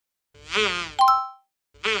Five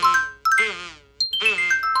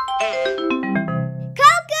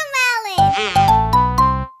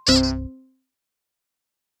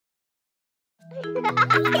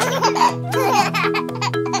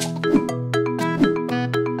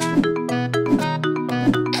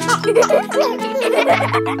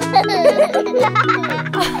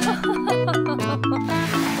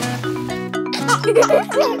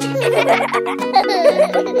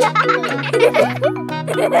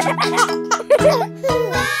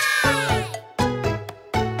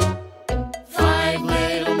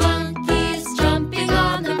little monkeys jumping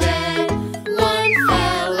on the bed. One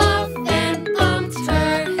fell off and bumped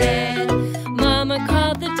her head. Mama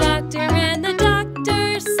called the doctor and the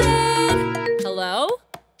doctor said, "Hello?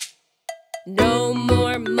 No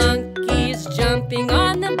more monkeys jumping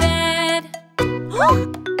on the bed."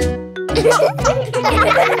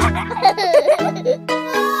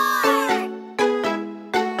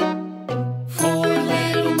 Four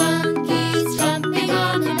little monkeys jumping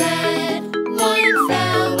on the bed. One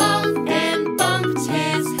fell off and bumped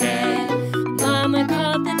his head. Mama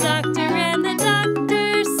called the doctor and the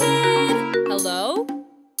doctor said, "Hello?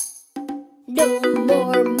 No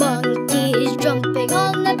more monkeys jumping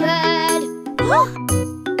on the bed.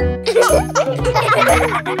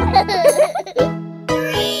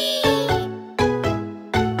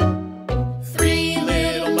 Three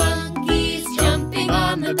little monkeys jumping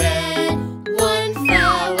on the bed. One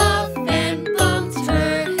fell off and bumped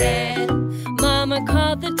her head. Mama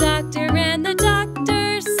called the doctor and the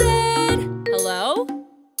doctor said, "Hello?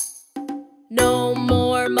 No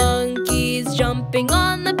more monkeys jumping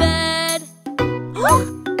on the bed."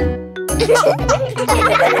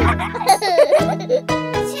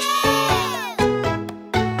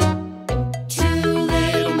 Two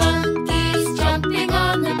little monkeys jumping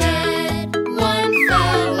on the bed. One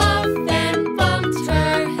fell off and bumped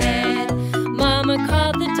her head. Mama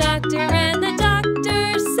called the doctor and the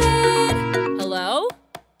doctor said, "Hello?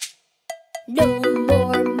 No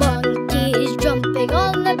more monkeys jumping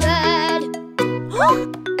on the bed.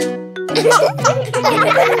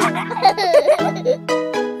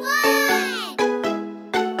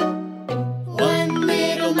 One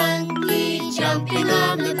little monkey jumping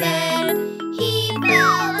on the bed. He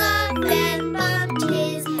fell off and bumped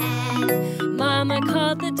his head. Mama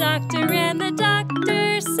called the doctor and the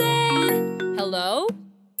doctor said, "Hello?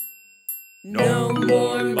 No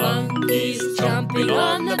more monkeys jumping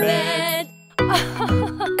on the bed."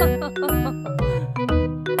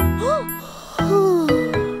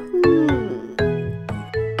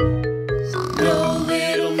 No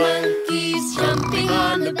little monkeys jumping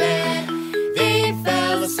on the bed. They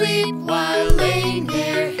fell asleep while laying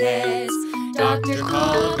their heads. Doctor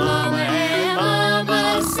called Mama and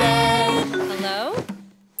Mama said, "Hello?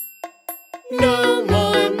 No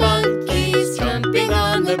more monkeys jumping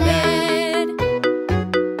on the bed."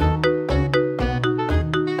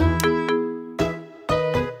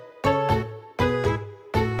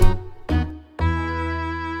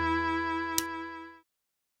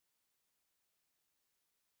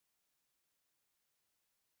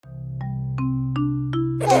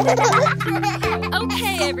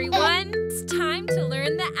 Okay, everyone, it's time to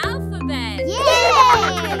learn the alphabet.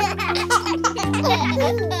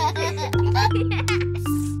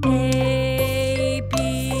 A, B,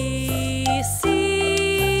 C,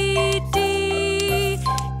 D,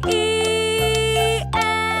 E,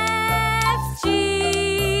 F, G,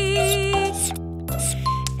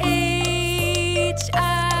 H, I,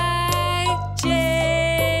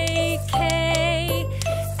 J, K,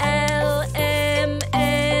 L, M,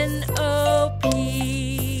 N, O,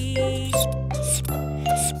 P,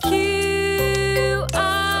 Q,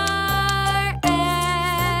 R,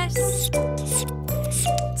 S,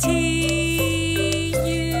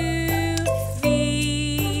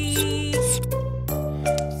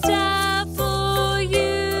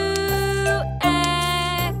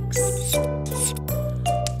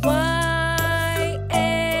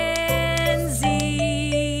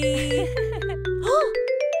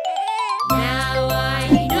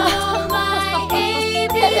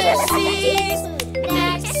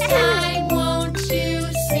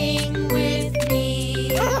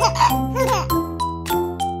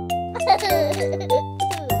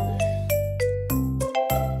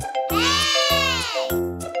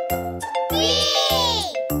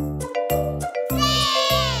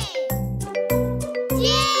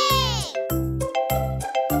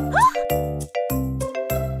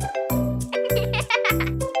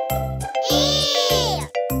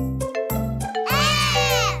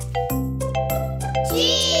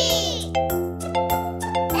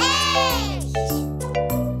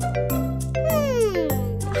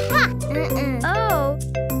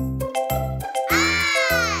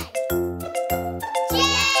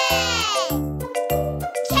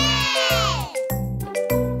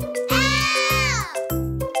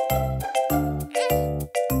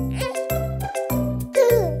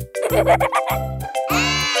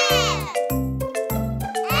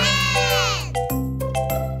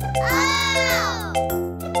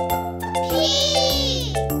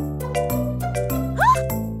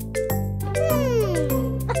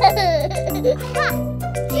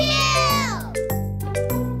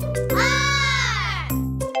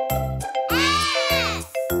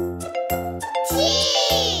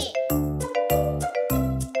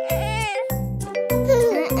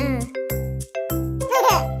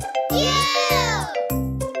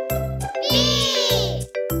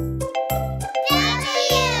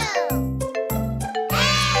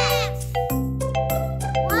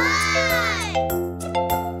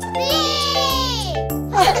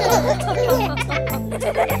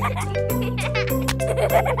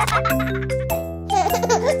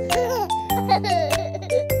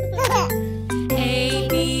 A,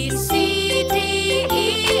 B, C, D,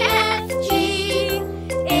 E, F, G,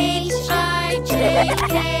 H, I, J,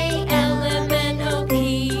 K, L, M, N, O,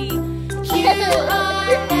 P, Q, R,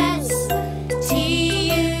 S, T,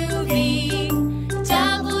 U, V,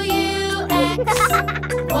 W, X,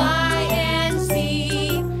 Y, and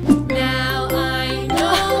Z. Now I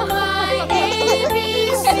know my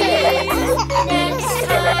ABCs. Next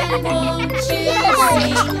time, won't you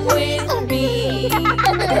sing with me?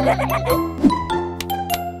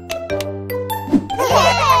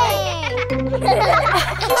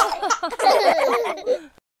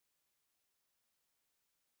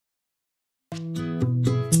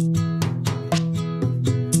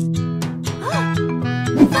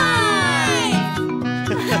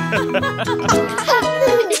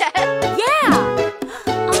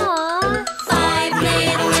 Five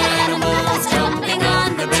little animals jumping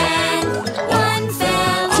on the bed. One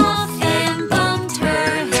fell off and bumped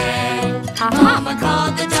her head. Mama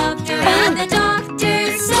called the doctor and the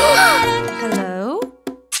doctor said, Hello?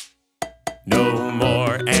 No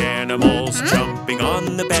more animals jumping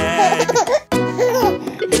on the bed.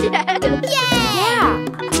 Yeah. Yeah!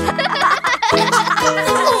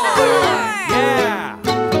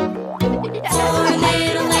 four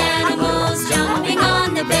little animals jumping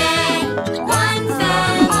on the bed. One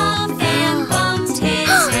fell off and bumped his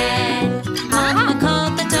head. Mama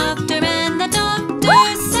called the doctor and the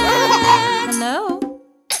doctor said, Hello?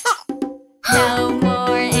 no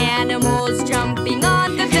more animals jumping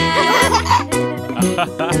on the bed.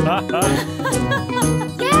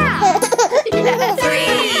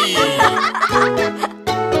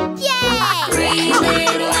 Three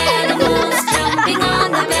little animals jumping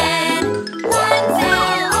on the bed. One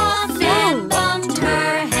fell off and bumped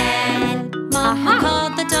her head. Mama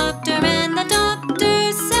called the doctor and the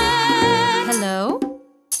doctor said, Hello?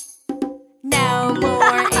 no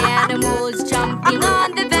more animals jumping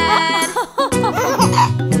on the bed.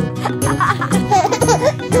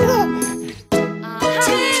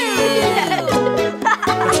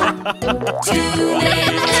 Two little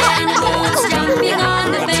animals jumping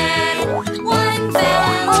on the bed. One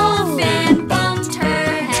fell off and bumped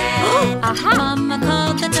her head. Mama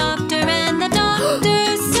called the doctor and the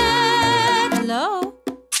doctor said, Hello?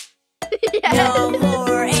 no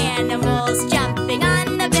more animals jumping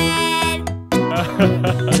on the bed.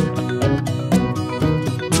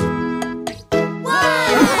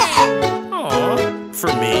 One. Aw,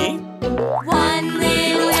 for me? One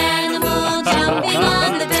little animal jumping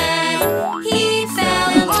on the bed. He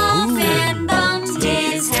fell off and bumped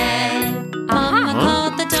his head. Mama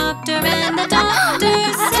called the doctor and the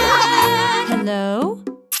doctor said, Hello?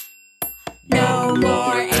 no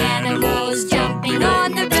more animals jumping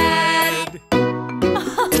on the bed.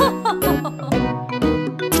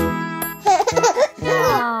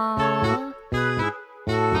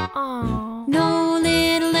 No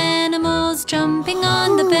little animals jumping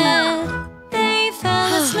on the bed. They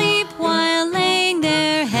fell asleep while laying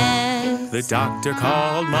their heads. The doctor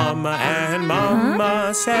called Mama and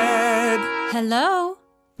Mama said, Hello?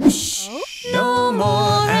 no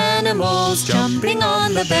more animals jumping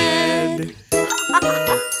on the bed.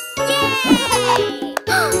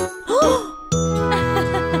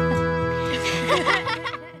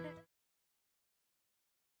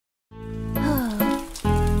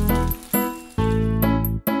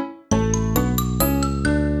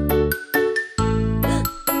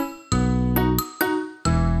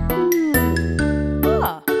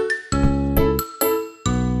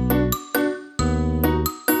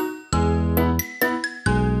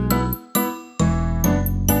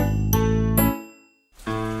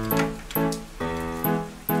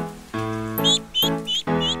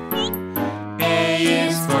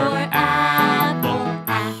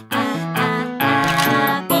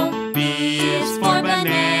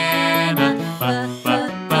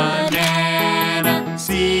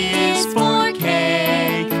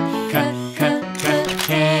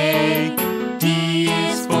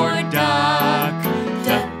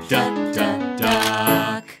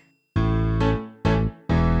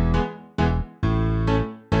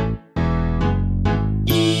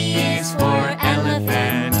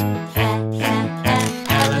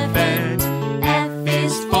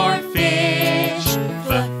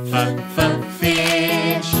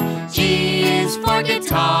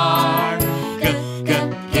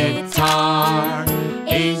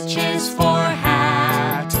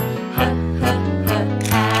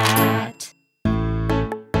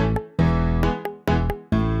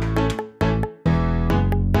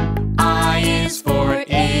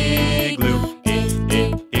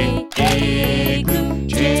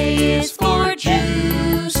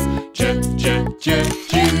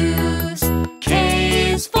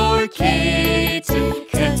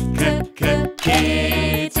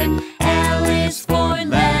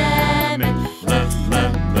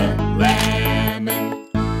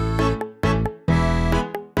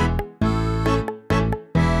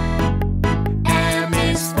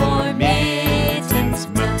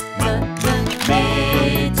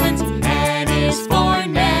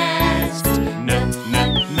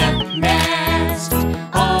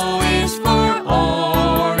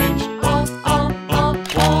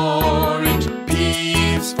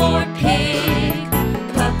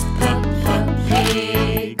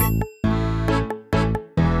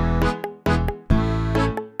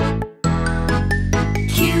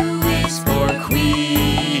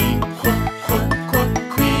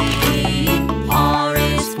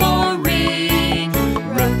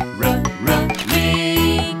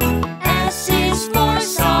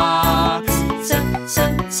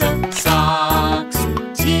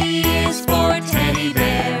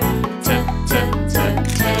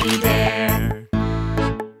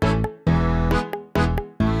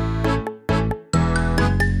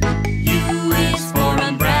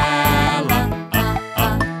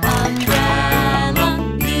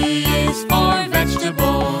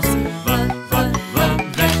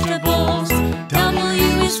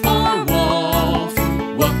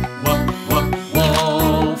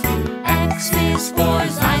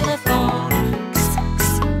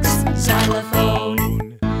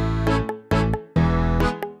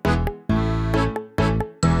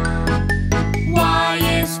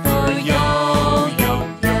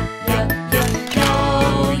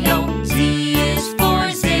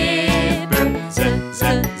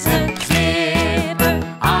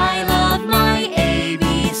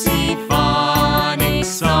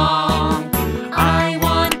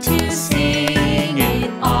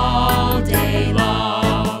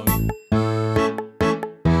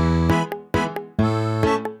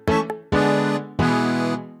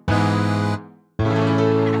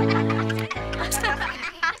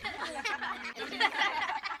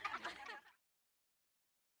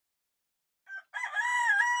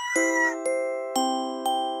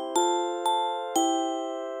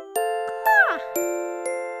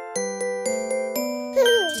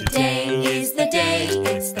 Today is the day,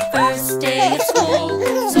 it's the first day of school.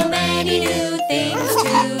 So many new things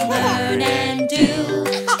to learn and do.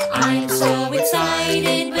 I'm so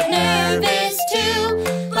excited but nervous too.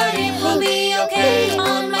 But it will be okay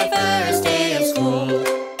on my first day of school.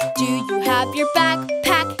 Do you have your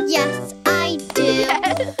backpack? Yes, I do.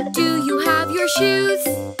 Do you have your shoes?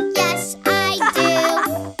 Yes, I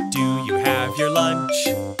do. Do you have your lunch?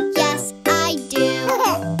 Yes, I do.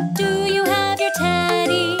 Do you have your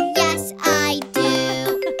teddy? Yes, I do.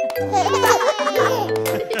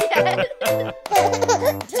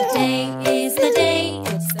 Today is the day,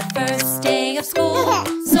 it's the first day of school.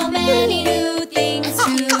 So many new things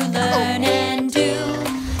to learn and do.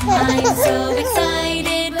 I'm so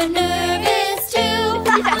excited but nervous too.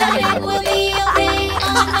 But it will be okay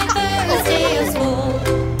on my first day of school.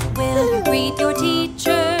 Will you greet your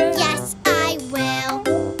teacher? Yes, I will.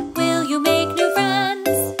 Will you make new friends?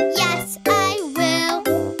 Yes, I will.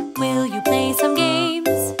 Will you play some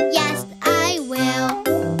games? Yes, I will.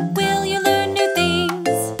 Will you learn new things?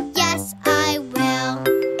 Yes, I will.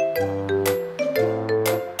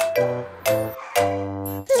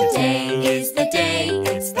 Today is the day,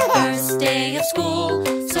 it's the first day of school.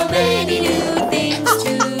 So many new things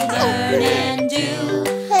to learn and do.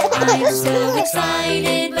 I'm so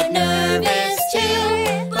excited but nervous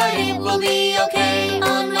too. But it will be okay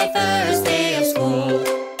on my first day of school.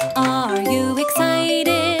 Are you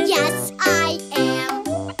excited? Yes, I am.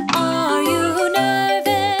 Are you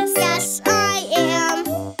nervous? Yes, I am.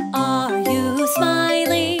 Are you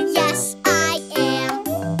smiling? Yes, I am.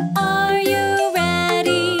 Are you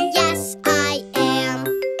ready? Yes, I am.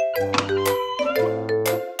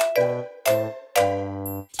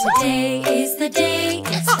 Today is the day,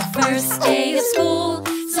 it's the first day of school.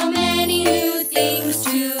 So many new things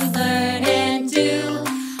to learn and do.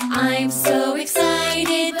 I'm so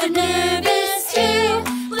excited but nervous too.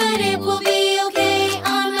 But it will be okay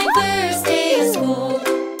on my first day of school.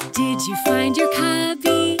 Did you find your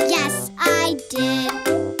cubby? Yes, I did.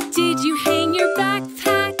 Did you hang your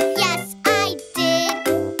backpack? Yes, I did.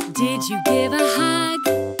 Did you give a hug?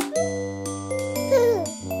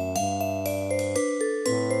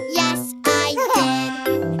 Yes, I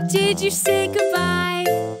did. Did you say goodbye?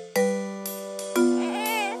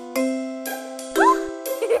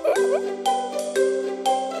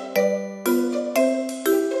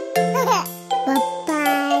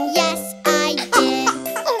 Bye-bye. Yes, I did.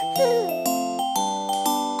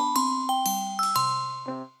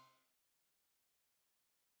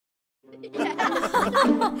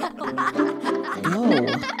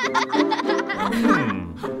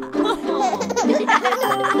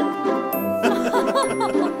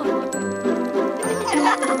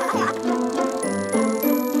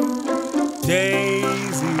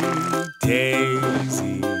 Daisy,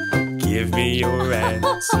 Daisy, give me your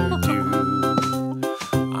answer due.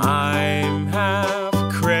 I'm half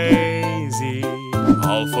crazy,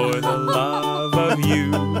 all for the love of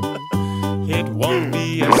you. It won't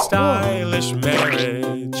be a stylish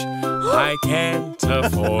marriage, I can't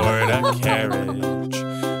afford a carriage,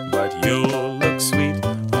 but you'll look sweet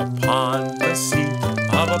upon the seat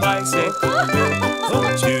of a bicycle built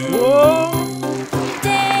for two.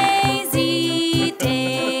 Daisy,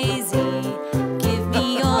 Daisy, give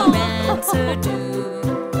me your answer due.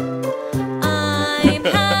 I'm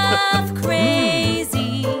half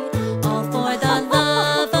crazy, all for the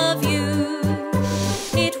love of you.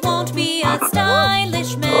 It won't be a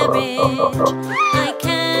stylish marriage, I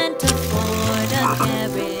can't afford a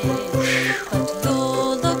carriage, but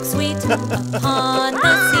you'll look sweet upon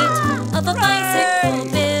the seat of a bicycle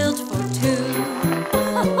built for two.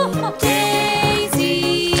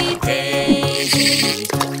 Daisy, Daisy,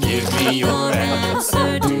 Give me your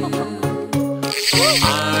answer due.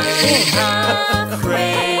 I'm half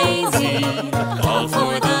crazy, all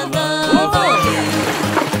for the love of you.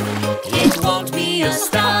 It won't be a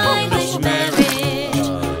stylish marriage,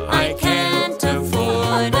 I can't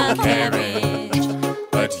afford a carriage,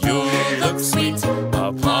 but you'll look sweet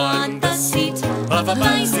upon the seat of a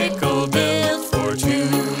bicycle built for two.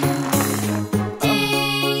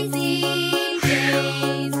 Daisy,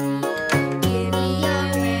 Daisy, give me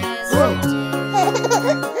your answer due.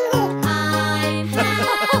 I'm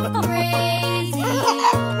half crazy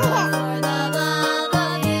for the love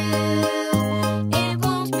of you. It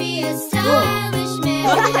won't be a stylish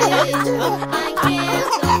marriage, I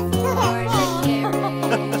can't afford a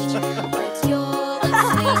carriage, but you'll look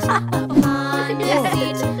sweet upon the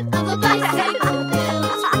seat of a bicycle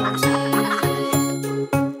built for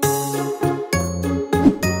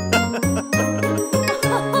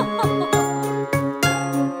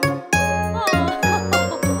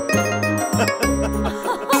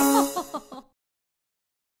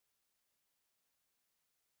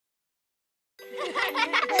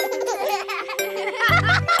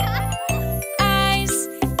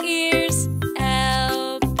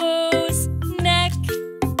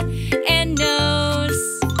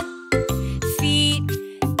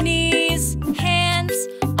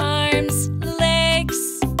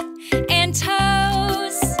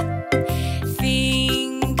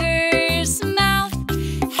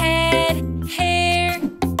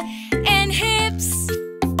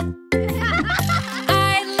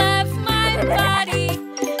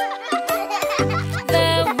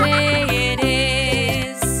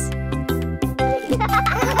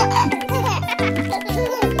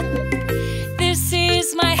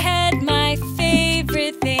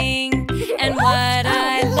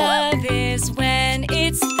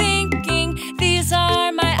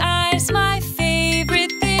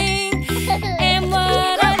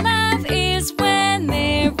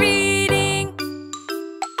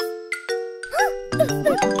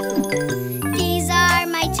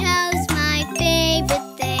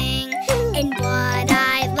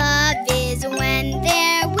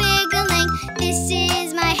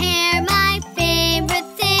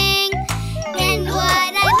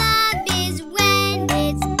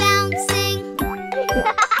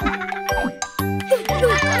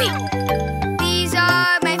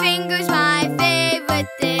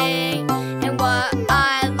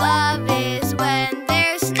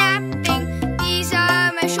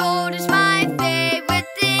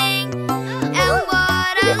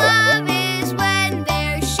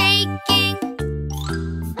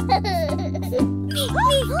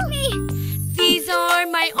These are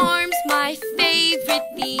my arms, my favorite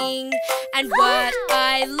thing. And what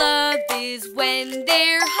I love is when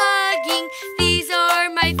they're hugging. These are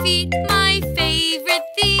my feet, my favorite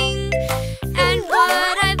thing. And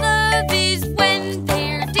what I love is when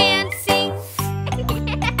they're dancing.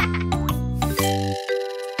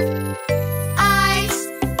 Eyes,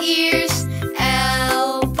 ears,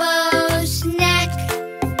 elbows, neck,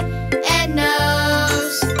 and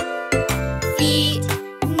nose. Feet,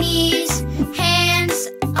 knees, hands,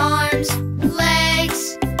 arms,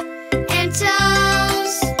 legs, and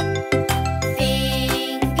toes.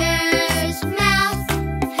 Fingers, mouth,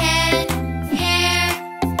 head, hair,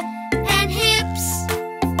 and hips.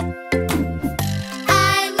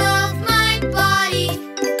 I love my body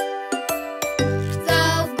the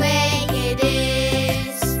way it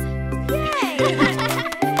is.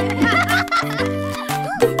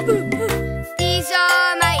 These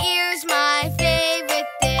are my ears, my favorite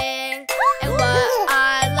thing. And what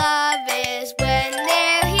I love is when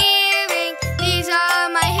they're hearing. These are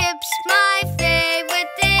my hips, my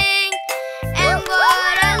favorite thing. And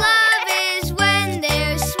what I love is when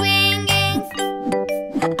they're swinging.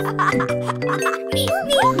 Me,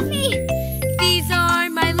 me, me. These are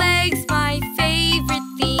my legs, my favorite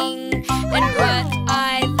thing. And what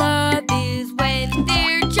I love is when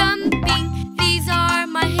they're jumping. These are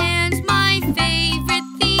my hands, my favorite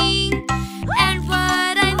thing. And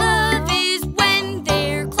what I love is when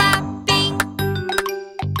they're clapping.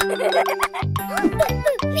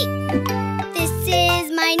 This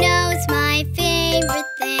is my nose, my favorite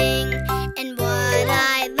thing. And what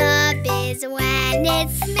I love is when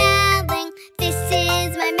it's smelling. This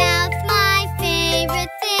is my mouth, my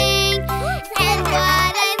favorite thing. And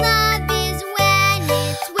what I love is when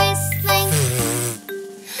it's whistling.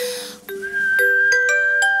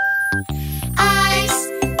 Eyes,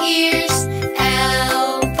 ears,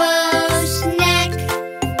 elbows, neck,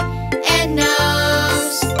 and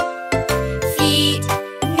nose. Feet,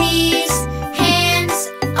 knees, hands,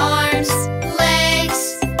 arms, legs,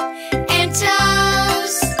 and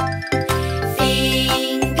toes.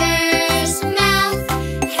 Fingers, mouth,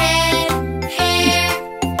 head, hair,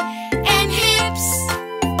 and hips.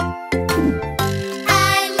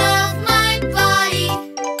 I love my body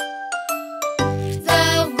the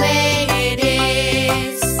way it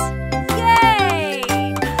is.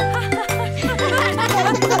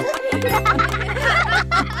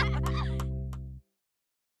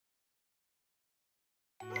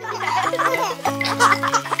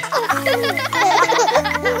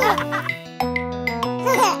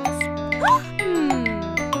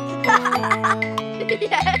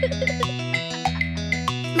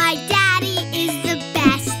 My daddy is the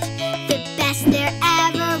best there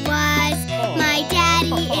ever was. My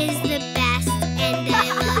daddy is the best, and I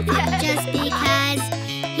love him just because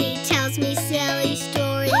he tells me silly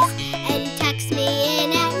stories and tucks me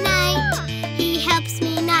in at night. He helps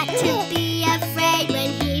me not to be afraid when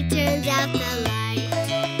he turns out the light.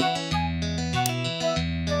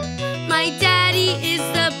 My daddy is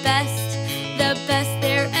the best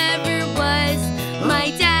there ever was.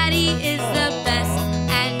 My daddy is the best,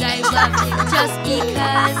 and I love him just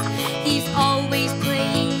because he's always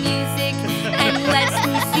playing music and lets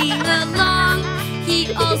me sing along.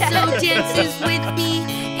 He also dances with me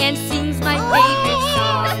and sings my favorite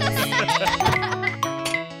songs.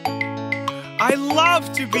 I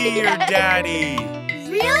love to be your daddy.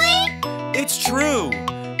 Really? It's true.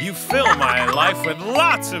 You fill my life with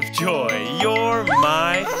lots of joy. You're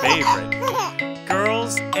my favorite.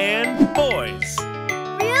 Girls and boys.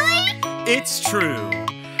 Really? It's true.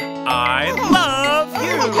 I love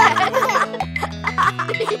you.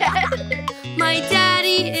 My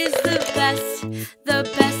daddy is the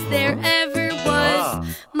best there ever was.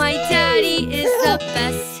 My daddy is the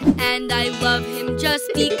best, and I love him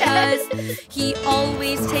just because he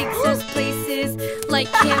always takes us places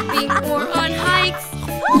like camping or on hikes.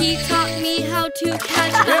 He taught me how to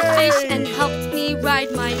catch a fish and helped me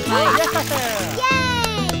ride my bike.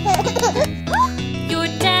 Your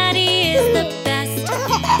daddy is the best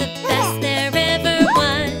there ever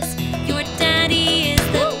was. Your daddy is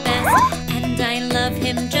the best, and I love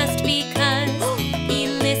him just because he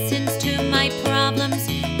listens to my problems.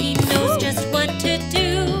 He knows just what to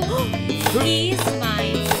do. He's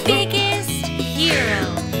my biggest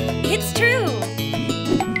hero. It's true.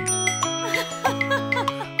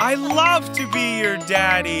 I love to be your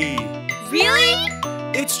daddy. Really?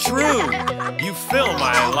 It's true. You fill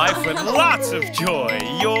my life with lots of joy.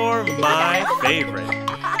 You're my favorite.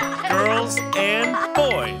 Girls and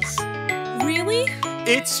boys. Really?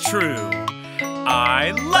 It's true.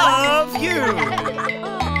 I love you.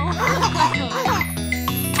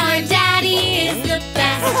 I daddy is the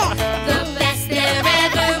best there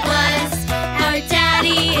ever was. Our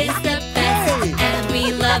daddy is the best, and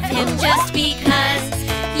we love him just because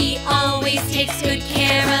he always takes good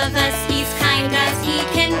care of us. He's kind as he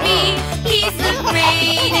can be. He's the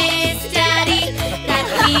greatest daddy that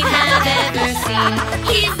we have ever seen.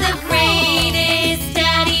 He's the greatest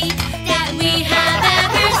daddy that we have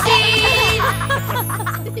ever seen.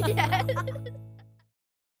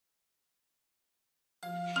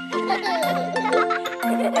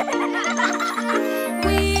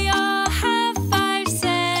 We all have five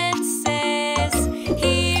senses: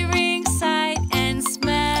 hearing, sight, and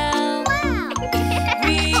smell.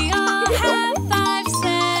 We all have five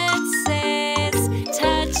senses: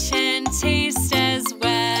 touch and taste as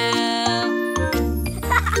well.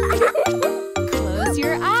 Close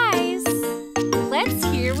your eyes. Let's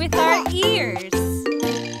hear with our ears.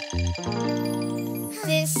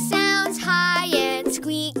 This sounds high and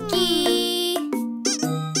squeaky.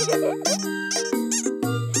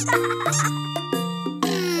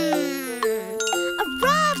 A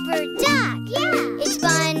rubber duck. Yeah. It's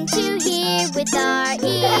fun to hear with our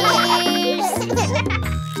ears.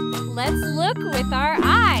 Let's look with our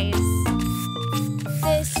eyes.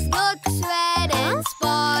 This looks red and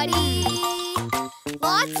spotty.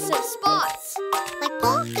 Lots of spots, like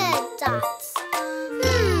polka dots.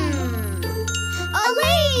 A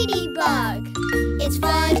ladybug. It's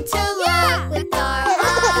fun to look with our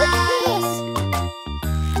eyes.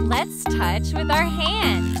 Let's touch with our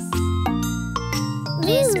hands.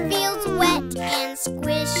 This feels wet and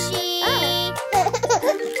squishy.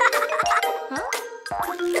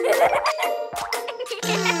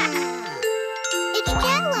 It's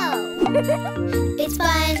jello. It's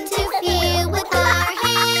fun to feel with our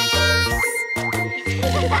hands.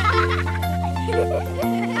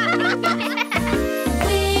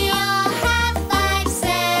 We all have five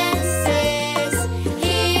senses: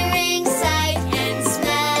 hearing, sight, and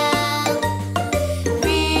smell.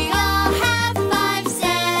 We all have five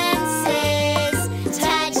senses: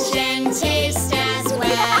 touch and taste as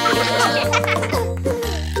well.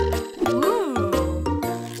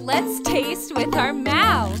 Ooh. Let's taste with our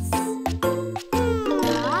mouths.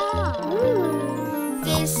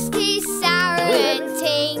 This tastes sour and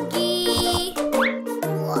tangy.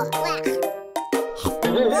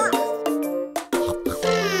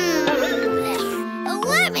 A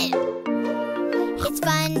lemon. It's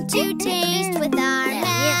fun to taste with our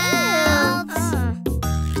mouths.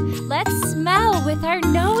 Let's smell with our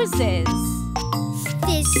noses.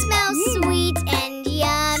 This smells sweet and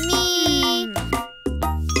yummy.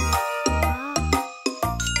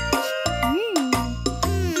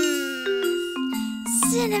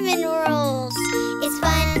 Cinnamon rolls. It's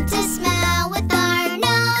fun to smell with our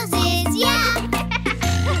noses. Yeah.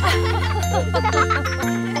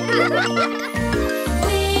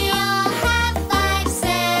 We all have five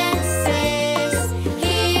senses: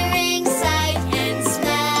 hearing, sight, and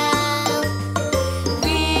smell.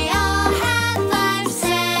 We all have five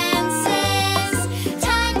senses: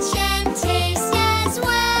 touch and taste as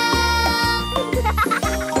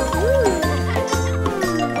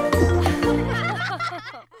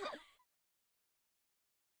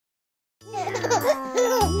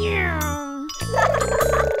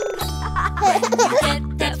Get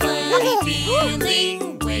that funny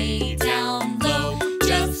feeling way down low.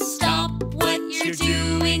 Just stop what you're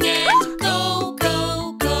doing and go,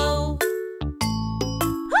 go, go.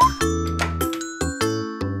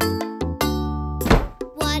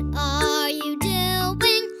 What are you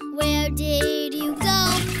doing? Where did you go?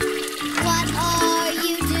 What are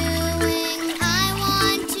you doing? I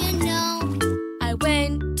want to know. I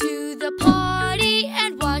went to the party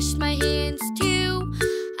and washed my hands too.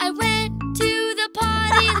 I went to the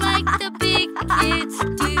party like the big kids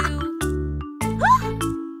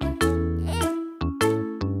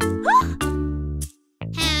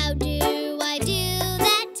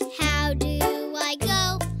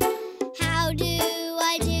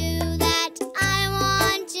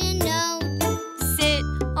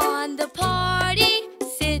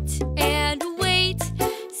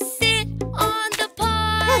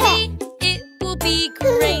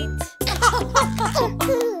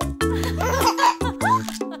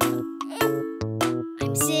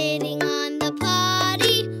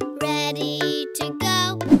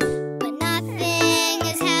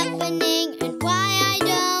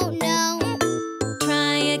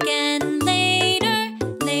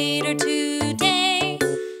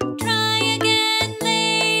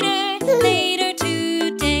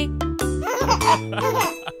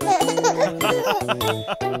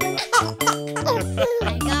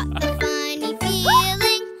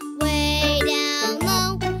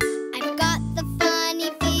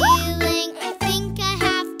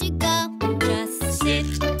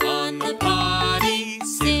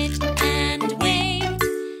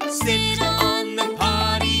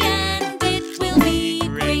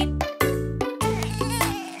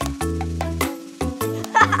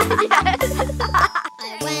I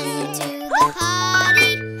went to the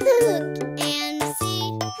potty, look and see.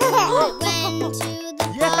 I went to the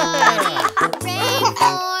potty, pray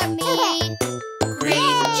for me.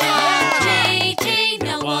 Great job, JJ.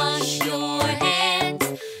 Now wash your hands.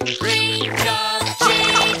 Great job,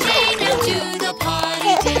 JJ. Now do the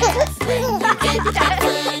potty dance. When you get that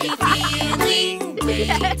funny feeling way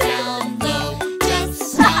down low, just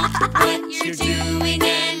stop what you're doing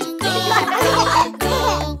and go, go, go.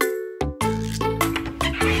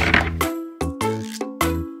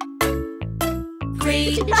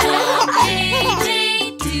 Great job, JJ.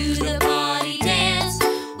 Do the potty dance.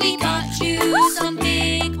 We got you some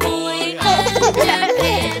big boy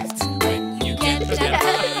underpants. When you get that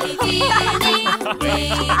funny feeling way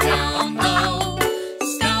down low,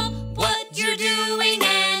 stop what you're doing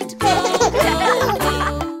and go, go, go.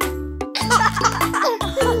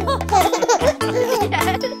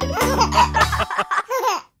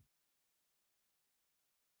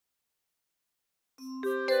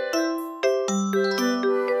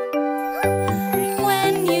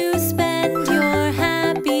 When you spend your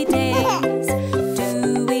happy days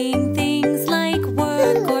doing things like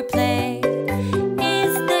work or play,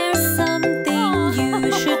 is there something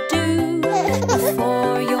you should do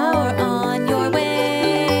before you're on your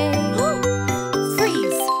way?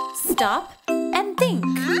 Freeze, stop, and think.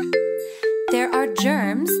 There are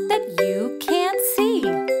germs that you can't see.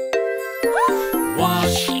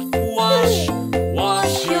 Wash, wash,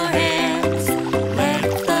 wash your hands. Let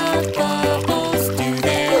the bubbles do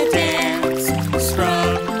their dance.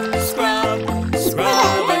 Scrub, scrub,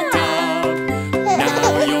 scrub a dub.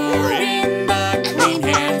 Now you're in the Clean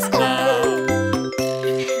Hands Club.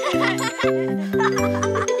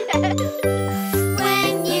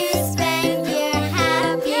 When you spend your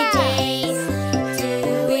happy days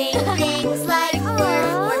doing things like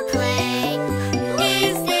work or play,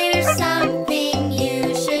 is there something you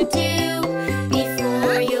should do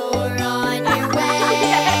before you're on your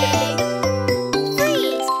way?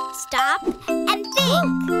 Please stop and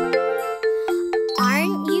think.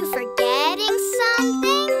 Aren't you forgetting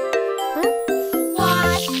something?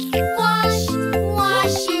 Wash, wash,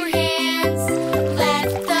 wash your hands. Let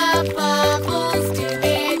the bubbles do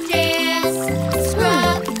their dance.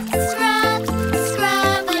 Scrub, scrub,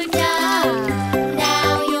 scrub a dub.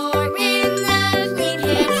 Now you're in the Clean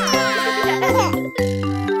Hands Club.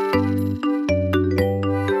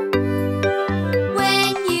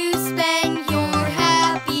 When you spend your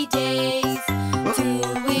happy days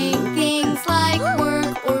doing things like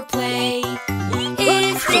work or play,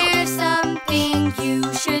 is there something you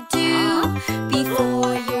should do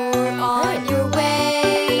before you're on your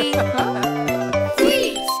way?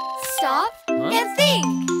 Please stop and think.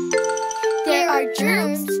 There are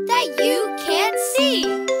germs that you can't see.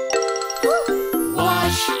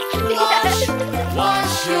 Wash, wash,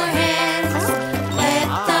 wash your hands. Let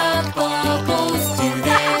the bubbles do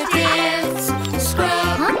their dance.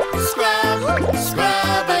 Scrub, scrub,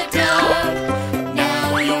 scrub a dub.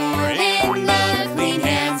 Now you're in the Clean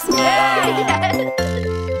Hands Club.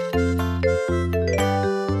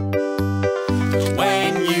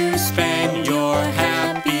 When you spend your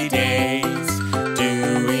happy days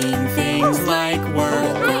doing things like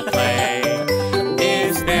work or play,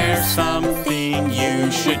 is there something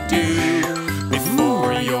you should do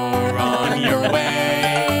before you're on your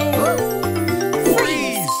way?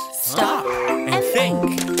 Freeze! Stop and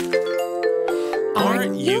think.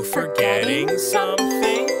 Aren't you forgetting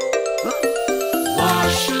something?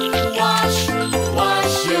 Wash, wash,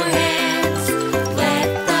 wash your hands. Let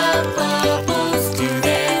the bubbles do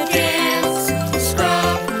their dance.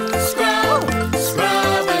 Scrub, scrub,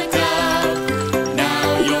 scrub a dub.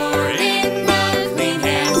 Now you're in the Clean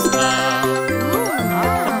Hands Club.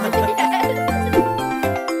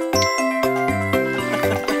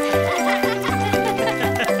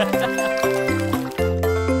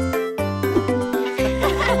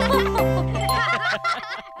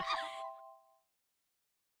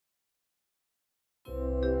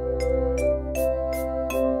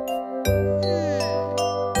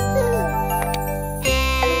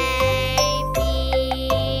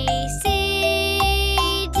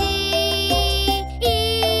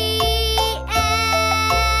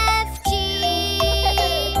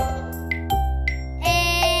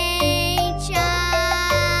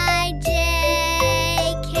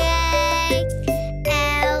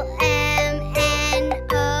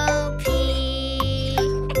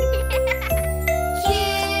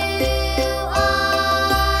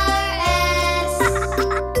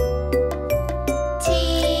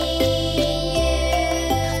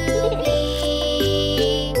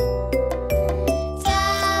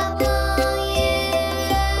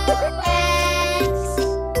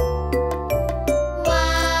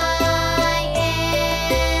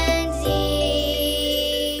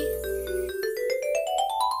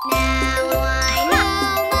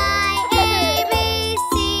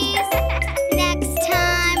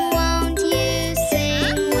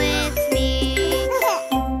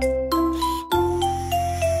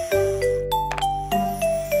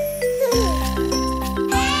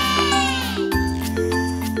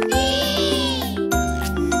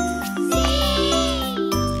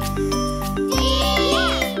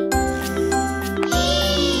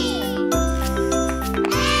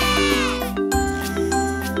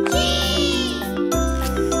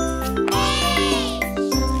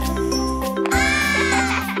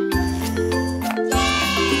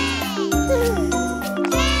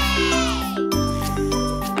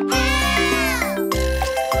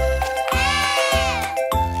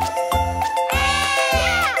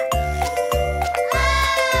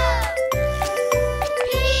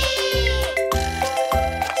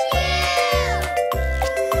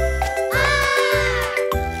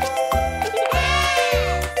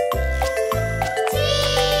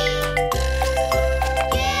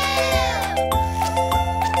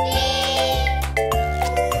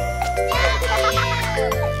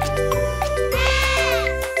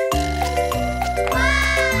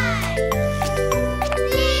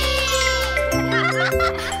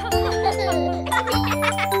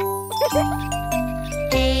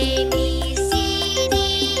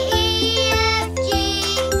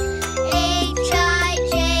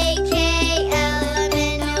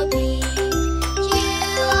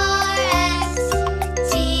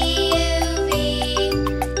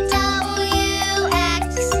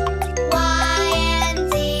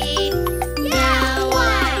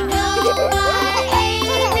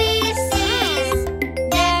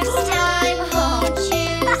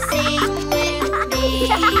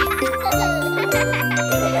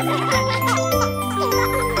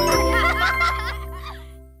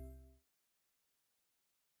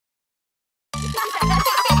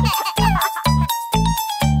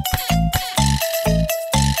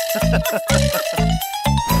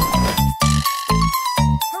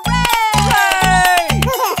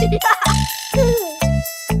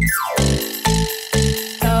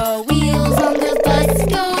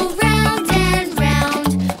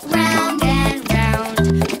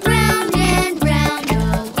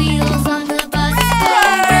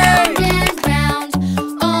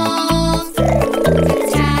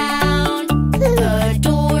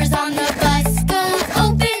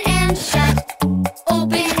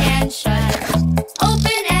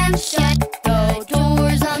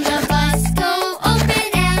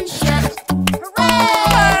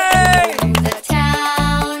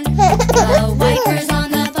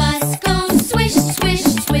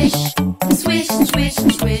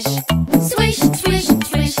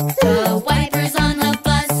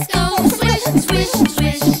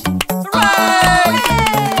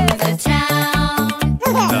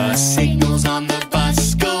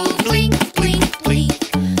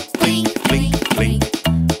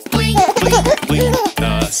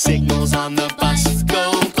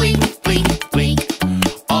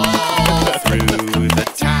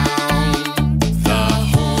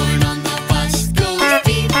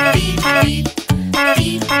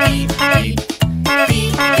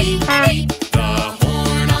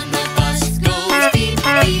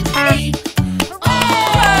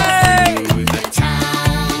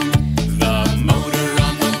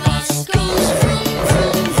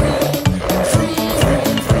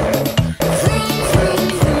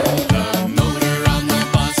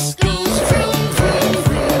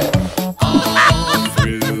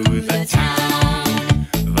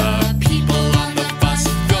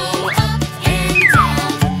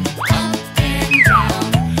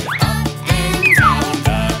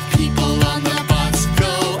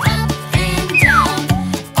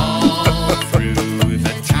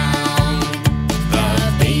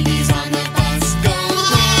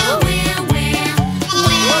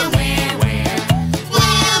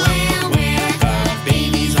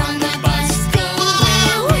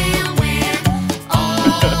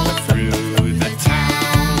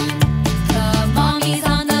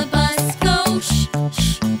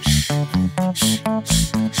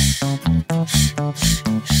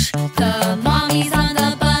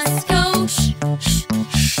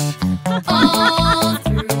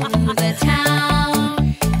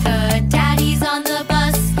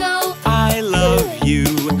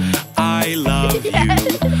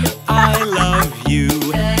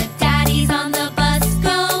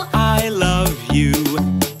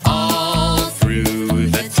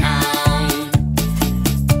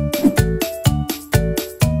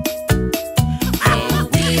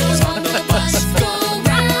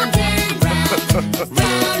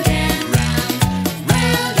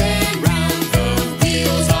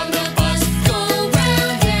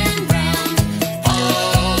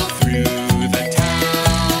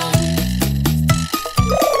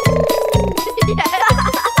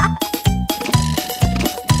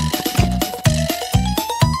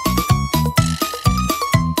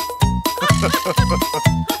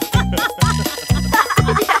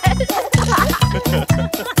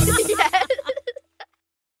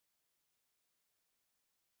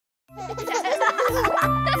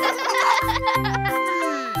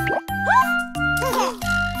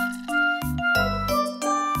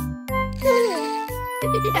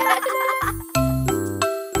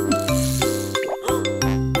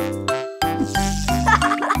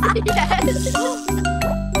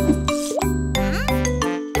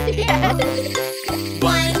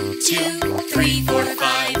 One, two, three, four,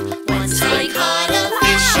 five. Once I caught a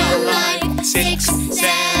fish alive. 6,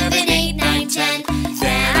 7, 8, 9, 10.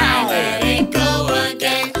 Then I let it go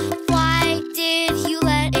again. Why did you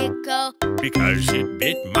let it go? Because it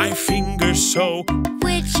bit my finger so.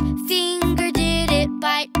 Which finger did it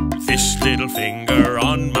bite? This little finger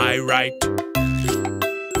on my right.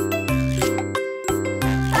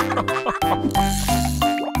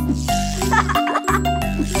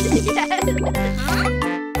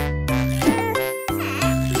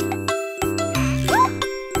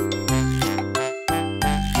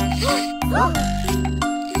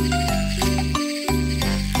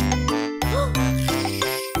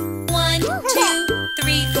 One, two,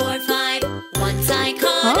 three, four, five. Once I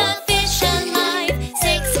caught a fish alive.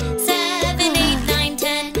 6, 7, 8, 9,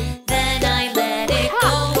 10. Then I let it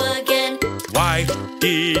go again. Why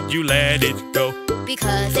did you let it go?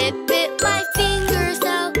 Because it bit my finger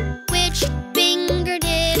so. Which finger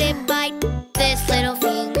did it bite? This little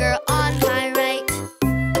finger on my right.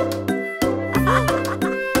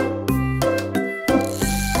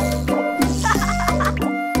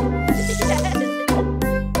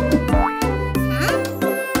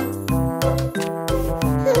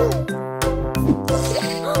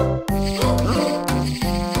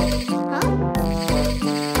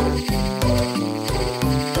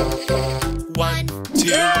 One,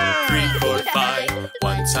 two, three, four, five.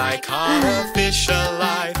 Once I caught a fish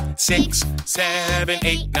alive. 6, 7,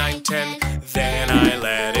 8, 9, 10. Then I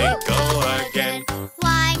let it go again.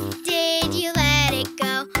 Why did you let it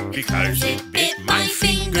go? Because it bit my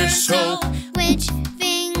finger so. Which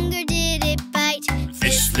finger did it bite?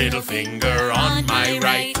 This little finger on my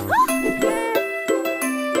right.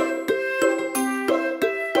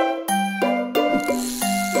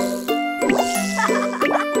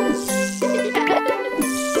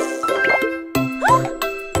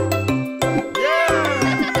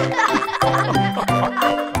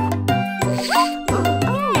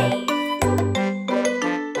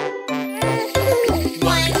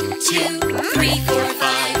 One, two, three, four,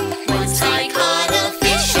 five. Once I caught a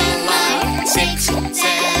fish alive. 6,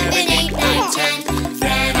 7, 8, 9, 10.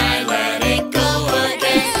 Then I let it go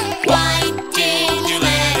again. Why did you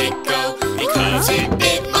let it go? Because it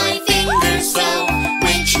bit my finger so.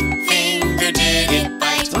 Which finger did it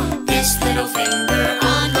bite? This little finger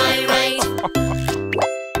on my right.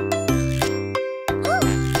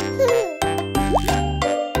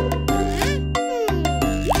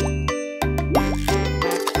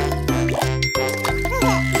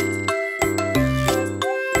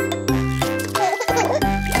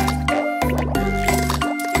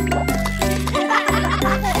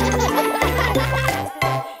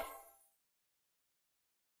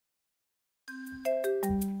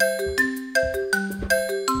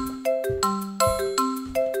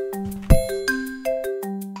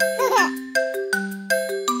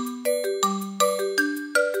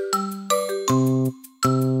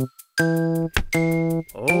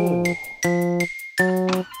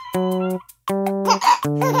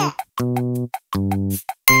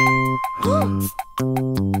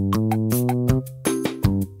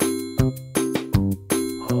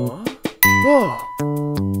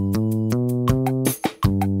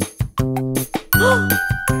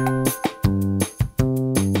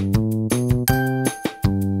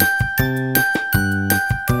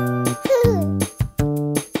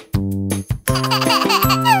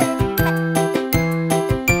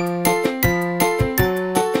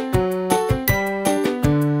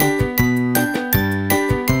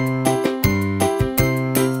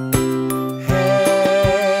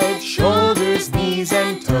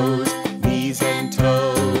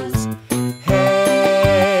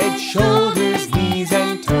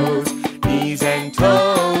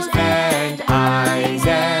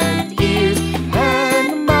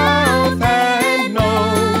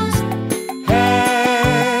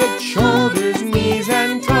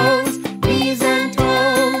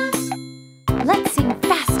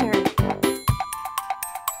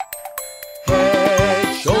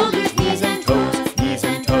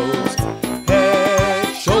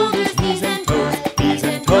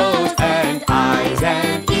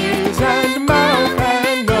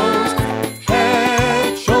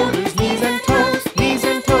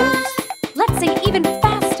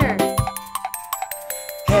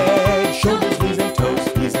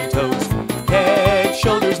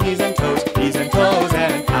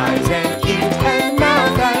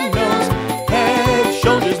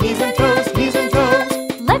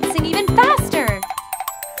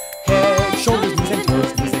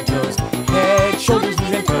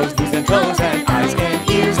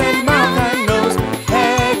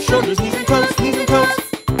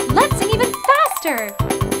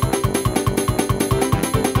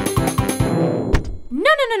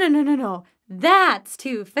 No. That's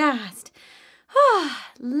too fast.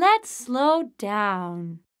 Let's slow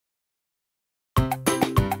down.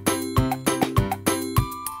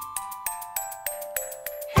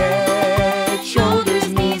 Head,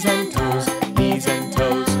 shoulders, knees and toes, knees and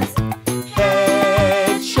toes.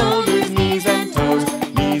 Head, shoulders, knees and toes,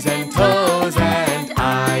 knees and toes, and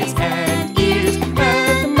eyes and ears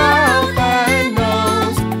and mouth and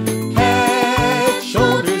nose. Head,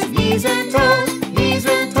 shoulders, knees and toes, knees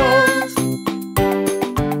and toes.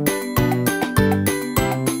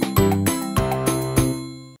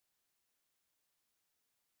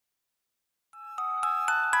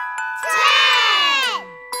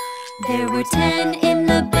 There were 10 in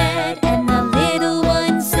the bed, and the little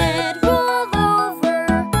one said, roll over,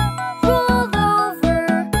 roll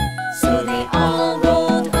over. So they all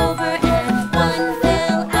rolled over, and one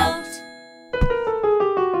fell out.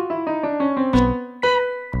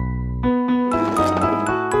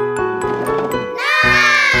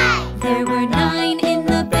 There were 9 in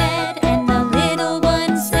the bed, and the little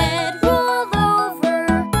one said, roll over,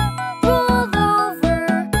 roll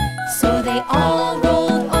over. So they all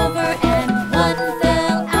rolled over, and one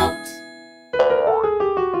fell out.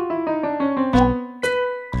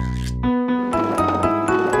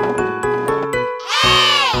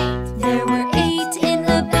 There were 8 in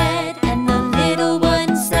the bed, and the little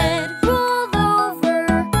one said, roll over,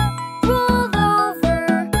 roll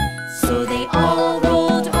over. So they all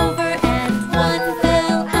rolled over, and one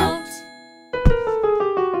fell out.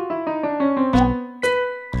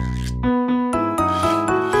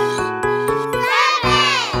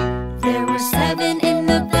 There were 7 in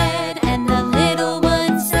the bed, and the little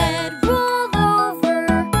one said, roll over,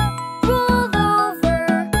 roll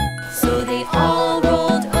over. So they all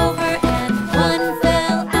rolled over, and one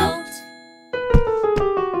fell out.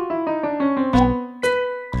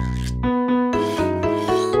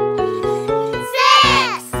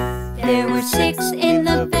 There were 6 in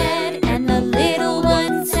the bed, and the little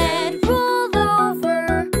one said, roll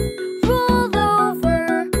over, roll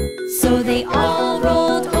over. So they all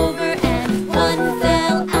rolled over, and one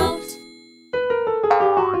fell out.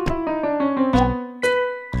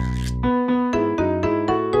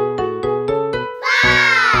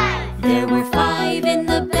 There were 5 in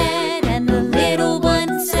the bed, and the little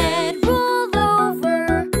one said, roll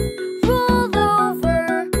over, roll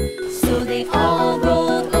over. So they all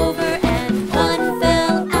rolled over, and one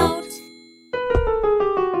fell out.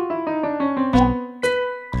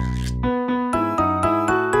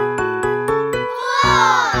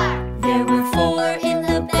 There were 4 in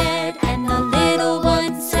the bed, and the little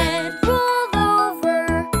one said, roll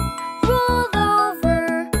over, roll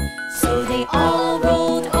over. So they all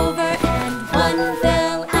rolled over, and one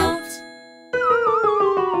fell out.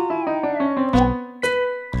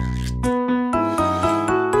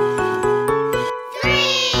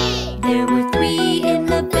 There were 3 in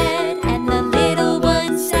the bed, and the little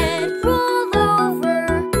one said, roll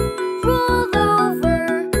over, roll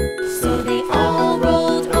over. So they all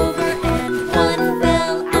rolled over, and one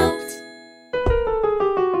fell out.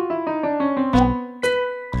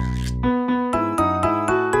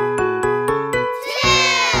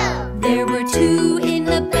 There were 2 in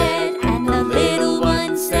the bed, and the little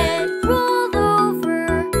one said, roll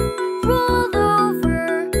over, roll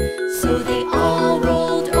over. So they all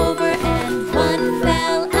rolled over, and one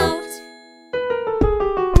fell out.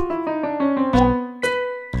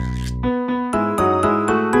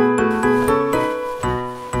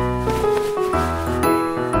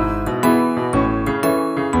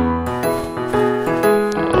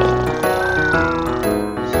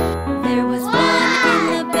 There was 1 in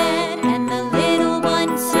the bed, and the little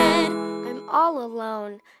one said, I'm all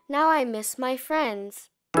alone. Now I miss my friends.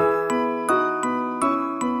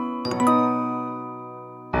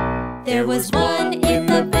 There was 1 in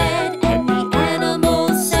the bed, and the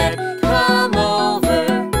animals said, come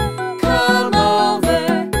over, come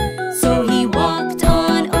over. So he walked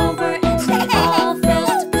on over, and they all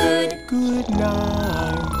felt good. Good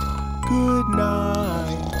night, good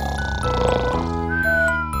night.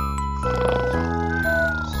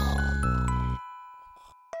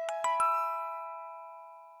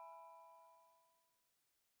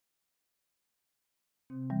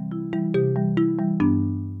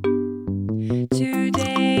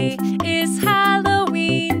 Today is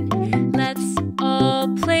Halloween. Let's all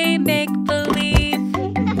play make-believe.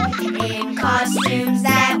 In costumes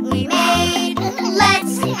that we made,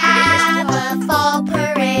 let's have a fall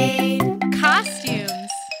parade.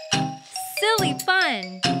 Costumes. Silly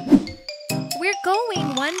fun. We're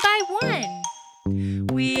going one by one.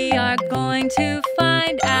 We are going to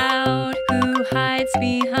find out who hides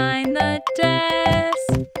behind the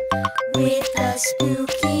desk.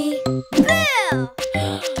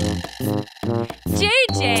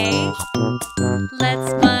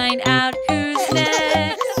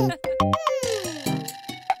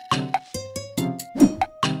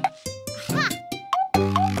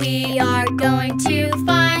 going to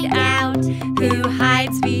find out who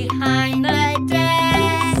hides behind the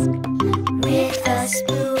desk with a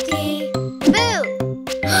spooky Boo!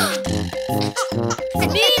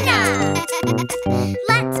 Nina!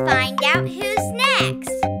 Let's find out who's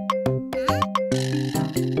next.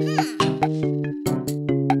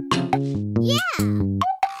 Yeah!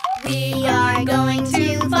 We are going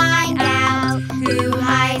to find out who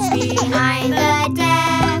hides behind the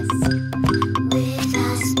desk with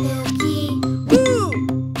a spooky Boo!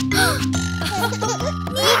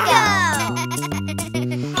 Nico!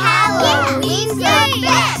 Halloween's the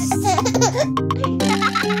best!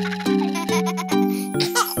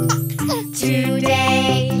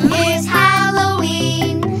 Today is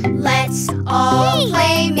Halloween. Let's all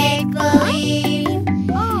play make-believe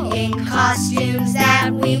in costumes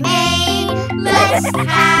that we made. Let's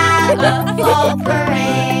have a fall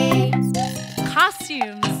parade.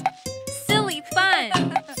 Costumes. Silly fun.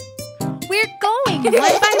 We're going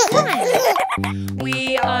one by one.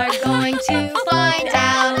 We are going to find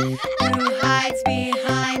out who hides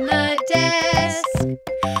behind the desk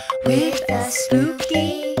with a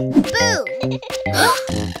spooky Boo!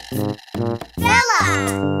 Bella!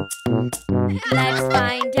 Let's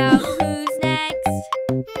find out who's next.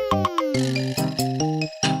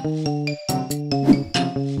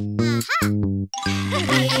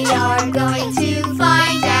 We are going to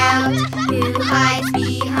find out who hides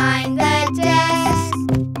behind the desk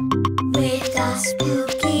with a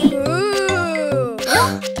spooky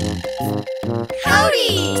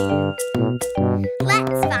Cody!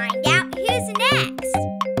 Let's find out who's next.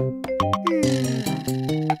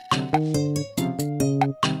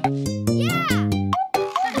 Yeah!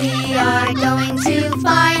 We are going to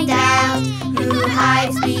find out who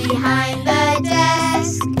hides behind the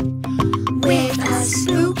desk with a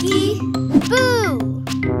spooky Boo!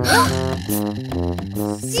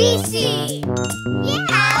 Cece.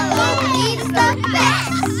 Halloween's the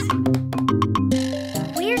best!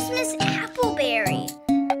 Where's Miss Appleberry?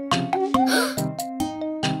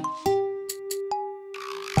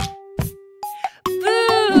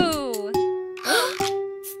 Boo!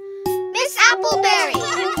 Miss Appleberry!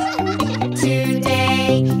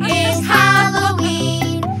 Today is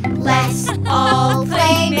Halloween. Let's all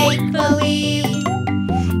play make-believe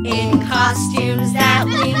in costumes that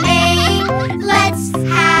we made. Let's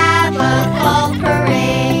have a fall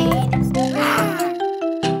parade.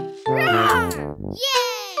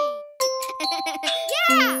 Yay!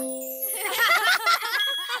 Yeah!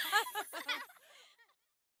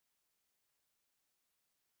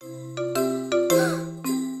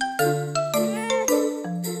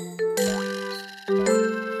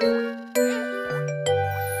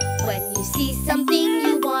 When you see something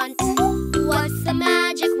you want, what's the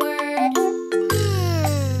magic word?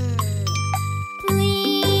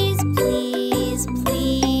 Please, please,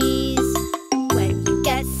 please. When you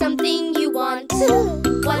get something you want,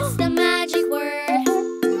 what's the magic word?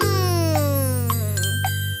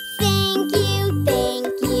 Thank you,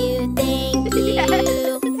 thank you, thank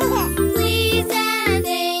you. Please and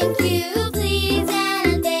thank you, please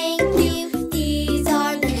and thank you. These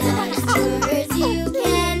are the nice words you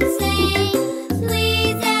can say.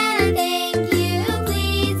 Please and thank you,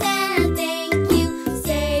 please and thank you.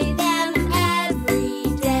 Say them every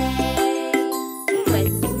day. When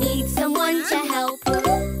you need someone to help,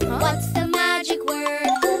 what's the magic word?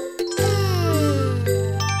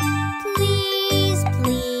 Please,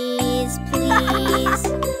 please, please.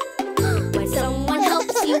 When someone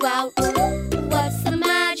helps you out, what's the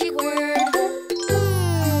magic word?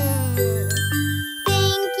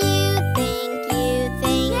 Thank you, thank you,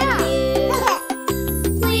 thank you.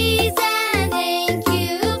 Please and thank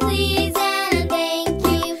you, please and thank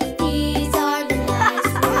you. These are the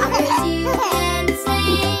nice words you can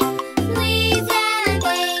say. Please and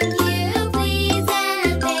thank you, please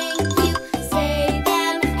and thank you. Say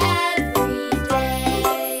them every day.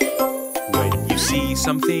 When you see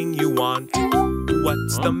something you want,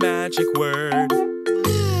 what's the magic word?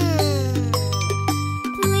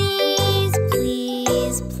 Please,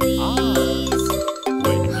 please, please.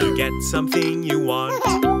 When you get something you want,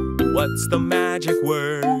 what's the magic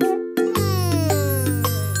word?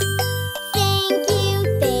 Thank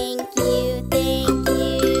you, thank you, thank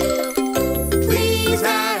you. Please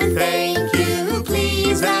and thank you,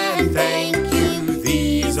 please and thank you.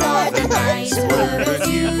 These are the nice words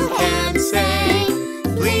you can say.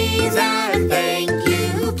 Please and thank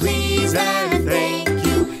you, please and thank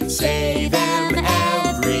you. Say them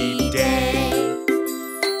every day.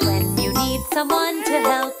 When you need someone to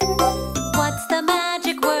help, what's the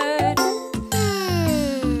magic word?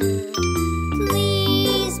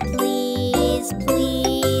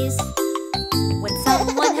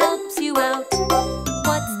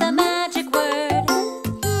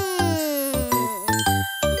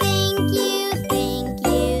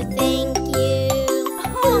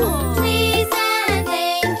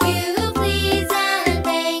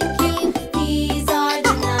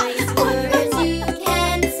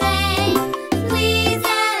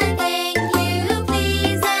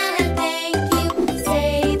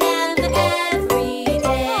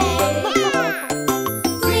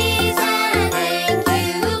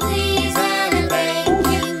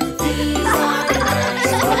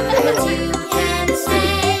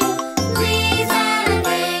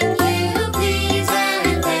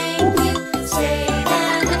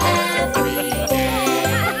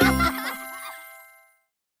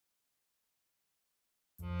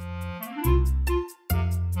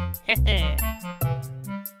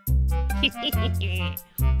 The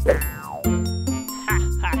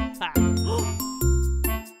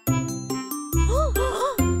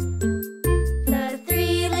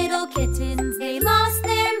three little kittens, they lost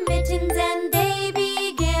their mittens and they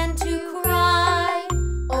began to cry.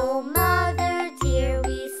 Oh, mother dear,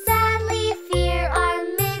 we sadly fear our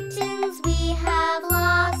mittens we have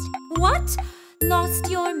lost. What? Lost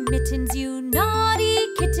your mittens, you naughty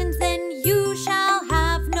kittens, then you shall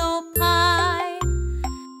have no pie.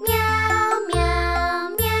 Meow, meow,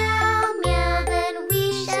 meow, meow, then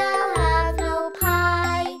we shall have no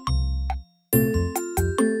pie.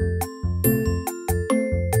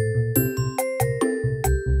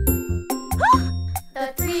 The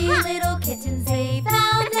three little kittens, they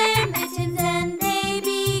found their mittens and they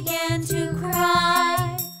began to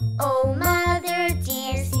cry. Oh, mother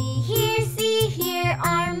dear, see here,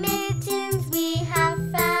 our mittens we have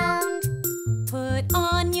found. Put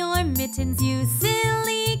on your mittens, you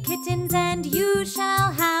silly kittens, and you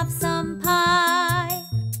shall have some pie.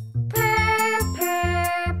 Purr,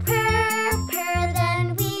 purr, purr, purr,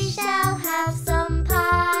 then we shall have some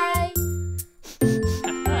pie.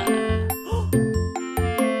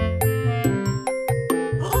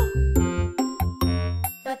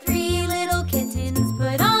 The three little kittens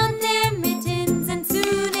put on their mittens and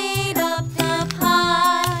soon ate up the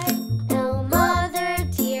pie. Oh, mother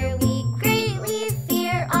dear, we greatly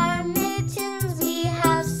fear our mittens we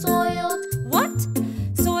have soiled. What?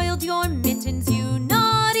 Soiled your mittens, you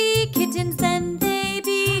naughty kittens, then they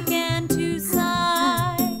began to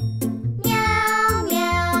sigh. Meow,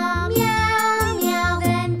 meow, meow, meow,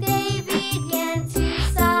 then they began to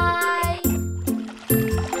sigh.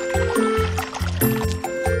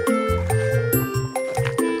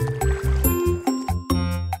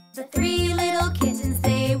 The three little kittens,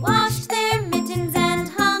 they washed their mittens and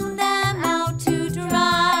hung them out to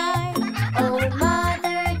dry. Oh,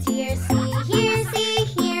 mother dear, see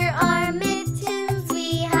here, our mittens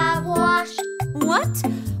we have washed. What?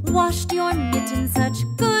 Washed your mittens, such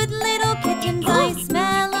good little kittens, I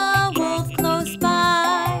smell a wolf close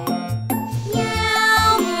by.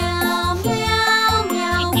 Meow, meow, meow,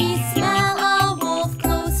 meow, we smell a wolf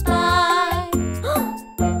close by.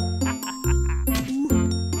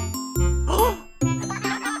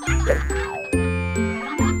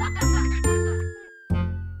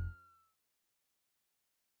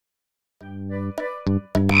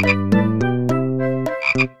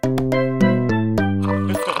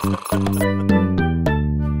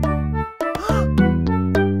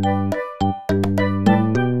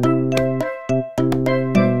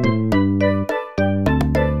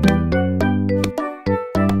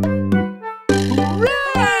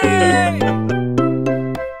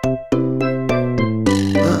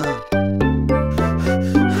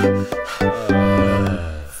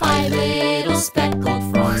 Five little speckled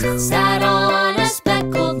frogs sat on a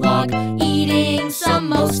speckled log, eating some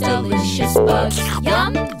most delicious bugs.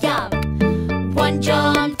 Yum, yum! One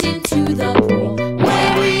jumped into the pool,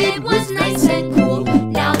 where it was nice and cool.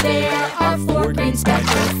 Now there are four green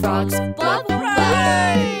speckled frogs. Blub, blub!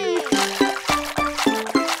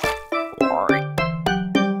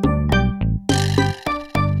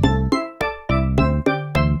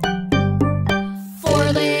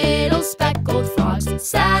 Four little speckled frogs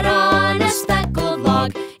sat on a speckled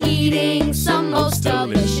log, eating some most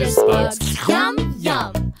delicious bugs. Yum,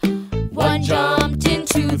 yum! One jumped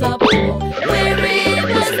into the pool, where it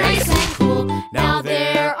was nice and cool. Now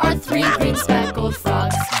there are three green speckled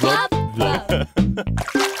frogs. Blub, blub!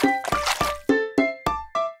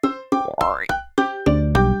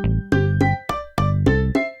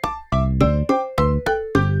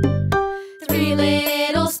 Three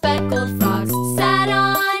little speckled frogs sat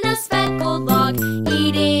on a speckled log,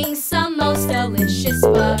 eating some most delicious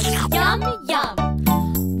bugs. Yum, yum!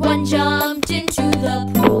 One jumped into the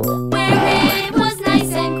pool, where it was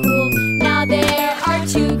nice and cool. Now there are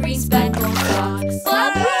two green speckled frogs.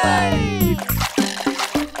 Blub, blub!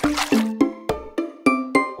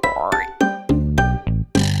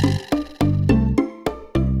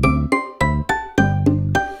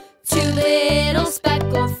 Two little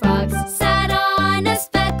speckled frogs sat on a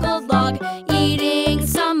speckled log, eating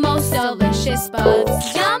some most delicious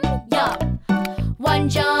bugs. Yum, yum! One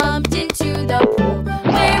jumped into the pool,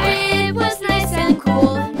 where it was nice and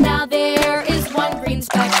cool. Now there is one green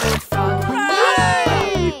speckled frog.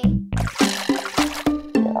 Hooray!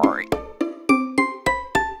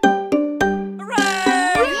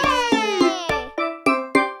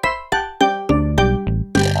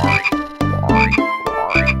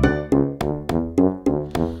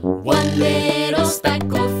 One little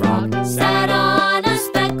speckled frog sat on a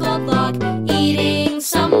speckled log, eating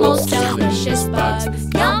some most delicious bugs.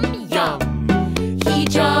 Yum, yum!